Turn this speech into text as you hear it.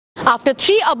After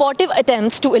 3 abortive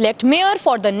attempts to elect mayor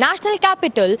for the national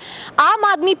capital,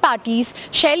 Aadmi Party's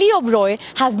Shelly Oberoi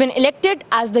has been elected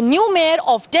as the new mayor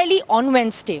of Delhi on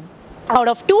Wednesday. Out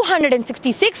of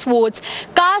 266 votes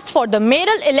cast for the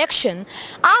mayoral election,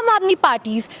 Aadmi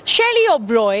Party's Shelly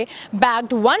Oberoi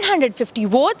bagged 150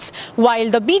 votes,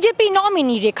 while the BJP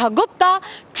nominee Rekha Gupta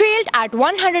trailed at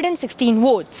 116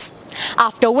 votes.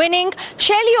 After winning,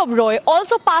 Shelly Oberoi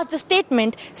also passed a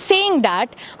statement saying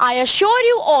that, "I assure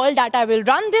you all that I will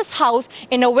run this house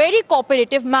in a very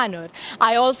cooperative manner.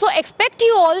 I also expect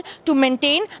you all to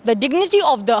maintain the dignity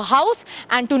of the house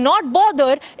and to not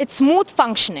bother its smooth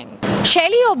functioning."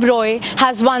 Shelly Oberoi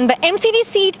has won the MCD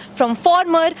seat from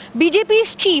former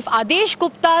BJP's chief Adesh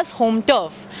Gupta's home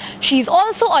turf. She is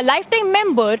also a lifetime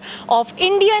member of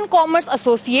Indian Commerce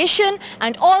Association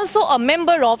and also a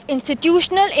member of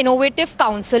Institutional Innovative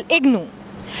Council IGNOU.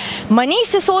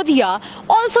 Manish Sisodia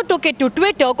also took it to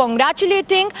Twitter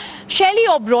congratulating Shelly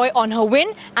Oberoi on her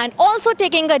win and also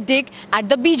taking a dig at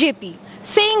the BJP,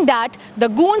 saying that the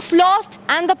goons lost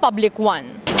and the public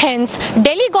won. Hence,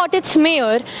 Delhi got its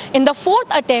mayor in the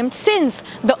 4th attempt since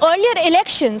the earlier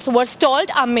elections were stalled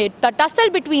amid the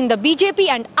tussle between the BJP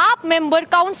and AAP member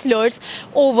councillors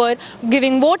over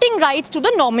giving voting rights to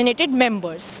the nominated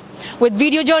members. With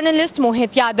video journalist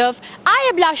Mohit Yadav, I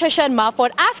am Ablasha Sharma for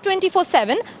AAFT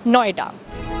 24/7, Noida.